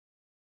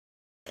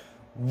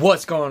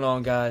What's going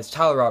on, guys?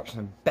 Tyler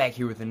Robertson back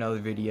here with another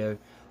video.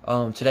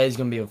 Today's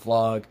gonna be a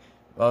vlog.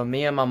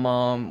 Me and my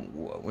mom,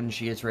 when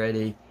she gets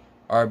ready,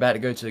 are about to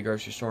go to the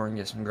grocery store and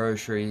get some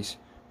groceries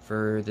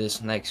for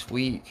this next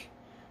week.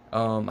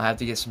 I have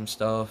to get some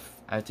stuff.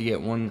 I have to get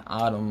one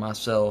item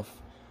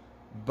myself,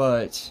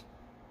 but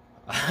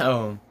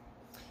hope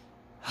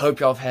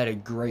y'all have had a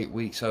great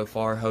week so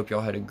far. Hope y'all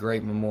had a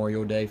great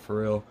Memorial Day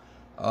for real.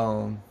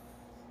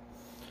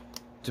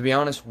 To be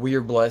honest, we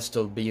are blessed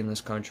to be in this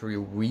country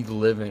we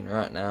live in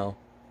right now,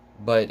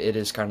 but it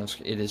is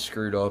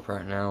screwed up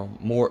right now.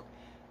 More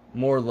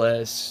or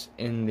less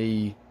in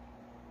the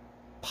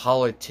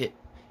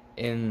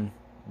in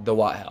the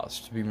White House,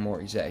 to be more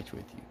exact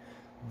with you.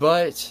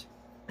 But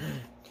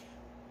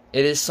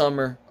it is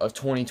summer of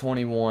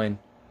 2021.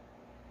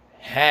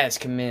 Has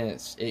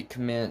commenced. It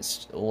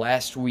commenced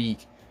last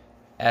week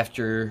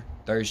after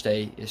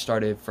Thursday. It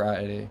started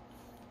Friday,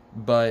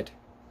 but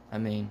I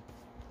mean,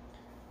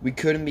 we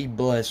couldn't be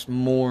blessed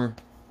more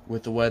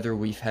with the weather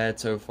we've had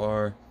so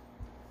far.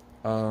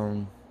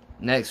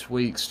 Next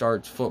week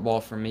starts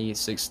football for me at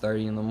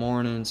 6:30 in the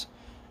mornings.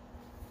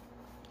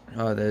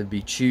 That'd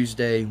be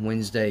Tuesday,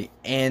 Wednesday,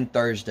 and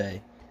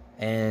Thursday.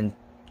 And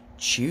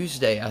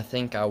Tuesday, I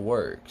think I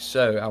work,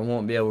 so I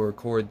won't be able to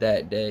record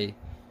that day.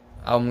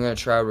 I'm gonna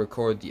try to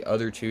record the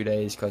other 2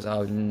 days because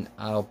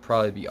I'll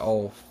probably be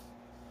off.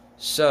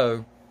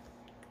 So,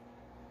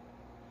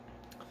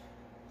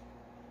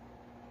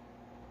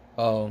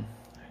 what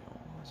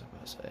was I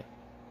about to say?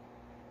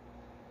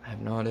 I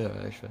have no idea,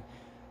 actually.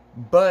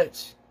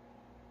 But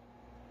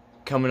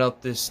coming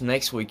up this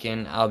next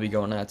weekend, I'll be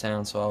going out of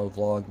town, so I'll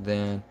vlog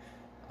then.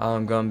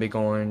 I'm going to be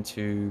going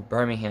to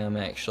Birmingham,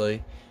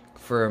 actually,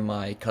 for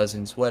my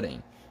cousin's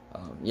wedding.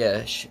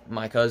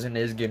 My cousin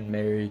is getting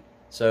married,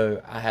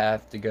 so I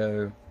have to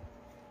go.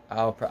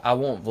 I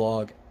won't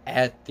vlog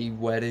at the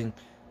wedding,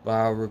 but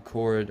I'll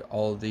record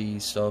all the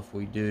stuff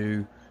we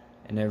do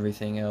and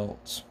everything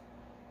else.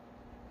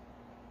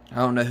 I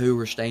don't know who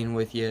we're staying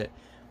with yet.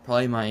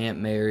 Probably my Aunt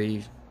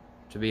Mary,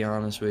 to be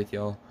honest with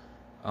y'all.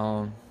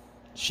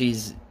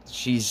 She's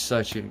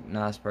such a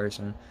nice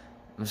person.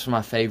 This is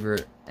my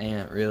favorite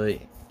aunt,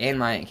 really. And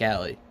my Aunt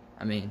Callie.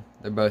 I mean,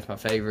 they're both my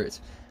favorites.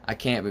 I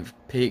can't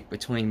pick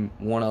between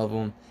one of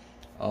them.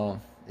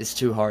 It's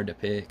too hard to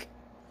pick.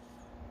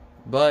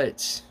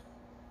 But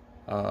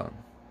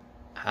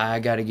I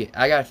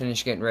gotta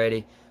finish getting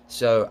ready.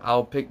 So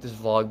I'll pick this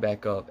vlog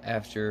back up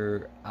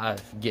after I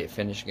get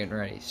finished getting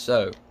ready.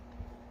 So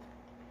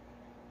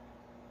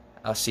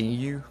I'll see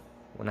you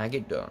when I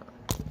get done.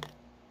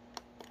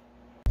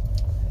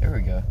 There we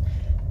go.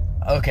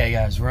 Okay,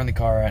 guys, we're in the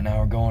car right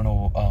now. We're going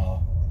to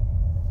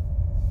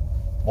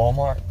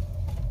Walmart.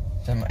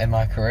 Am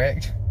I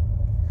correct?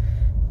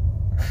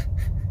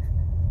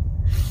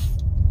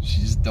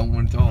 She just don't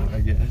want to talk,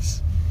 I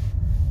guess.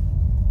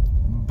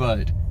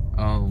 But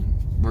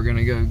we're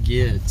gonna go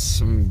get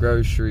some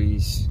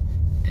groceries,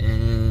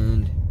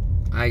 and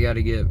I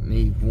gotta get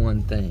me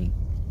one thing.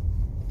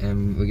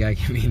 And we gotta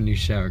get me a new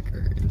shower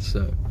curtain.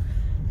 So,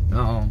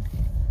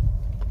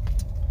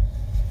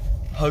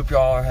 hope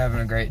y'all are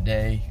having a great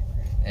day.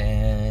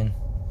 And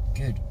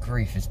good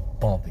grief, it's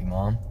bumpy,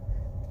 Mom.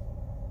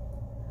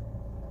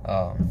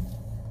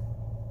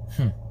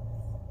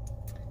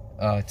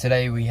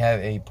 Today we have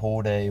a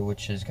pull day,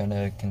 which is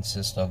gonna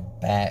consist of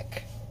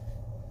back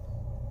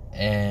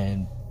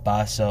and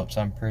biceps.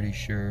 I'm pretty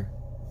sure,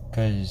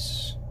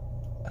 cause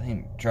I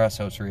think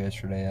triceps were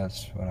yesterday.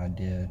 That's what I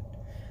did.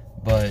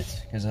 But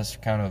because that's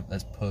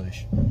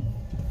push.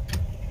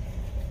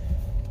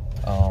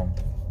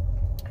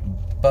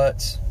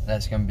 But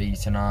that's gonna be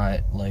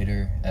tonight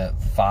later at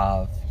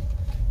 5,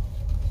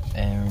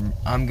 and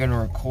I'm gonna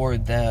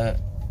record that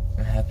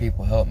and have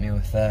people help me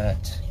with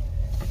that,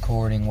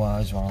 recording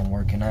wise, while I'm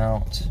working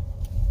out.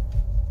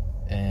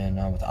 And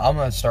I'm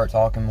gonna start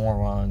talking more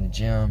while I'm in the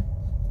gym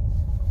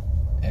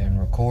and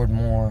record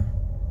more.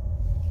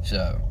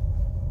 So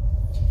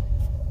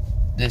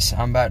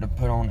I'm about to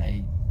put on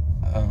a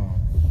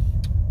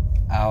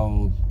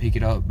I'll pick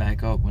it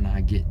back up when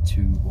I get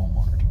to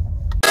Walmart.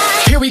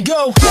 Here we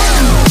go.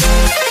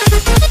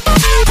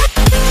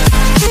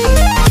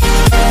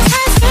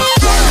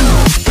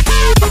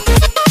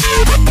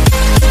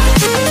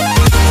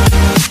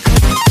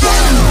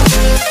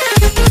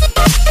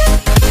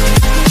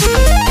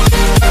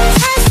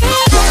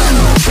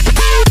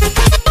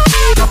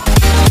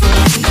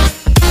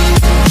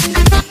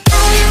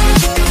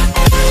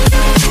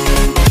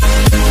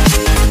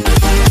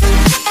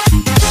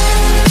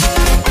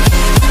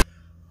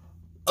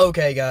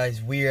 Okay,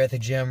 guys, we're at the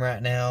gym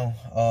right now.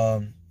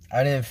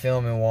 I didn't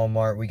film in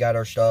Walmart. We got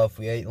our stuff.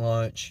 We ate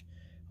lunch.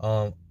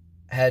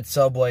 Had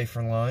Subway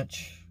for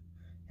lunch.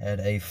 Had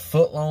a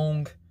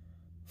foot-long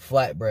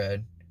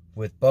flatbread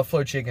with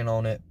buffalo chicken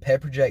on it,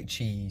 pepper jack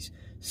cheese,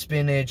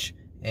 spinach,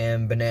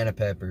 and banana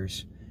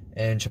peppers,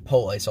 and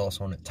chipotle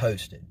sauce on it,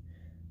 toasted.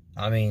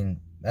 I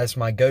mean, that's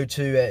my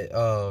go-to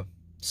at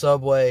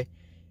Subway.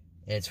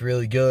 It's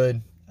really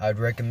good. I'd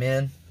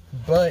recommend,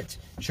 but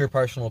it's your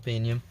personal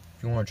opinion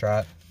if you want to try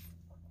it.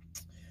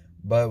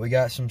 But we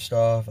got some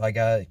stuff. I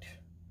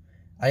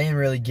didn't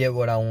really get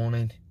what I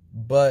wanted,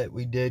 but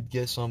we did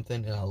get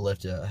something, and I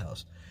left it at the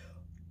house.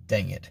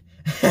 Dang it.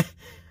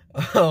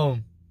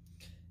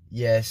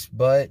 Yes,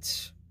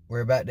 but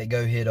we're about to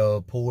go hit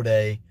a pool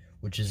day,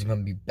 which is going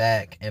to be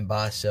back and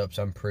biceps,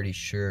 I'm pretty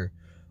sure.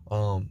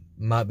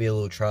 Might be a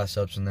little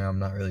triceps in there. I'm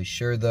not really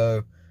sure,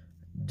 though.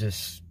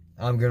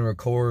 I'm going to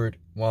record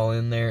while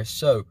in there.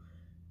 So,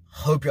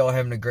 hope y'all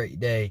having a great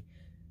day.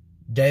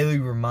 Daily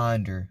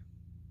reminder.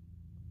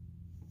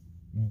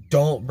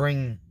 Don't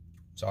bring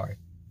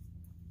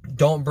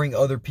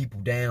other people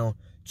down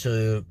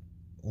to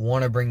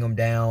want to bring them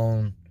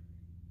down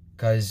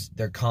because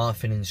they're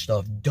confident and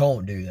stuff.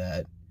 Don't do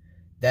that.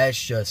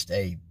 That's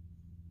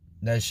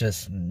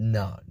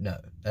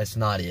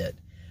not it.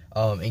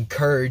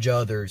 Encourage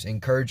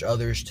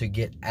others to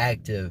get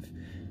active,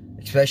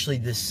 especially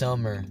this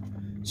summer.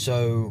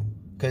 So,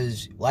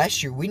 because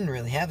last year we didn't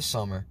really have a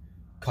summer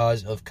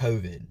because of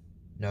COVID.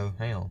 No,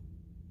 hang on.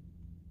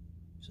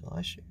 Was it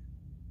last year?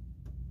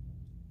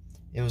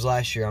 It was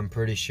last year, I'm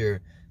pretty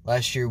sure.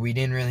 Last year we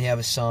didn't really have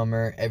a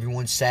summer.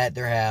 Everyone sat at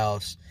their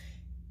house.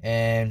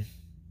 And,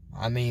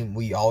 I mean,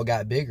 we all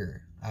got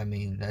bigger. I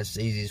mean, that's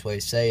the easiest way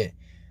to say it.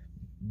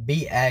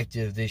 Be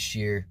active this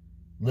year.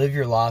 Live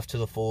your life to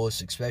the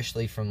fullest,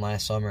 especially from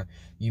last summer.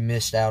 You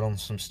missed out on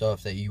some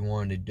stuff that you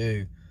wanted to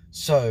do.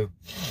 So,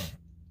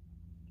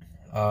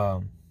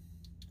 I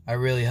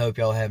really hope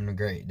y'all having a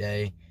great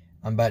day.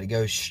 I'm about to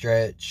go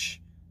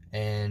stretch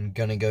and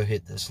gonna go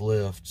hit this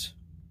lift.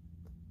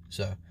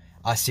 So,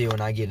 I'll see you when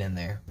I get in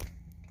there.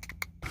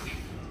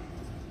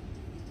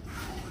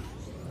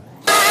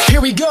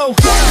 Here we go.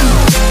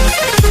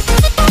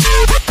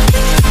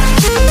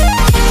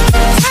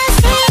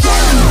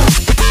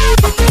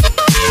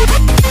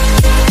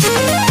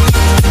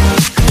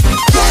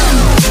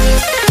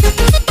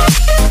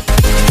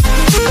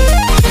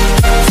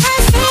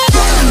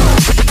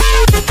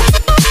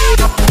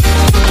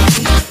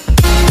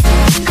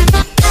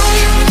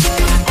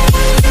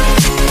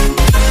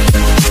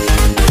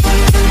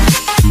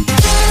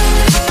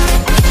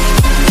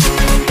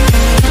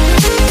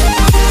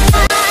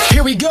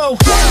 Here we go.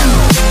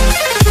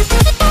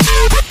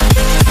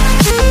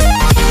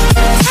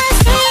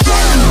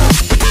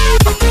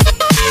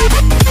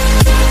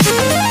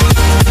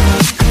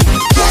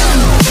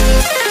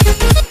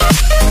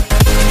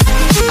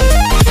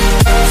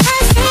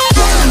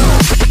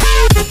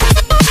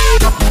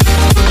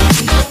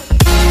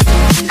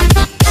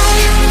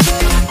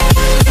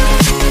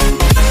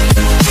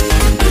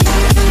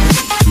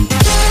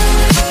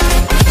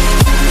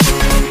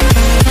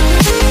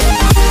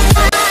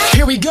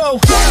 Here we go.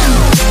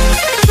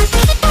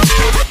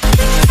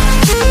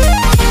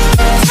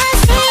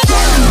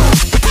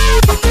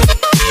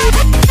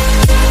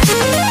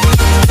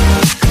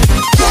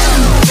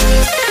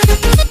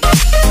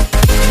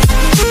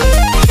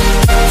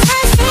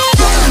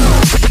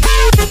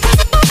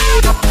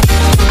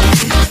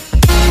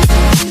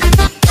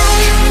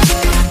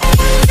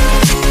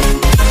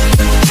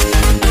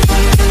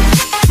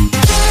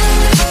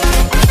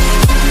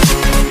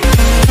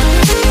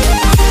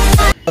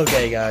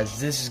 Okay guys,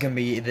 this is going to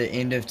be the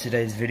end of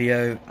today's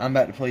video. I'm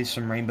about to play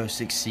some Rainbow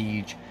Six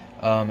Siege,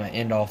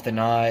 end off the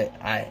night.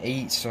 I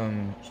ate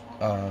some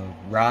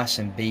rice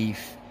and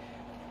beef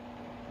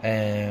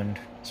and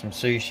some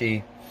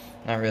sushi.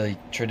 Not really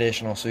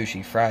traditional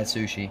sushi, fried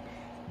sushi,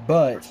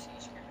 but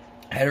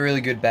I had a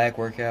really good back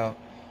workout.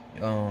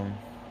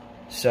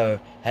 So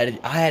I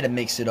had to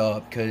mix it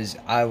up because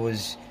I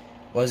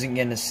wasn't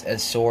getting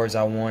as sore as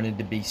I wanted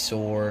to be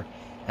sore.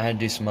 I had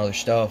to do some other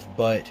stuff,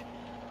 but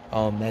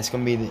that's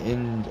going to be the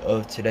end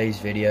of today's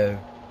video,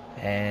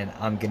 and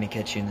I'm going to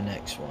catch you in the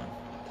next one.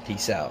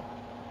 Peace out.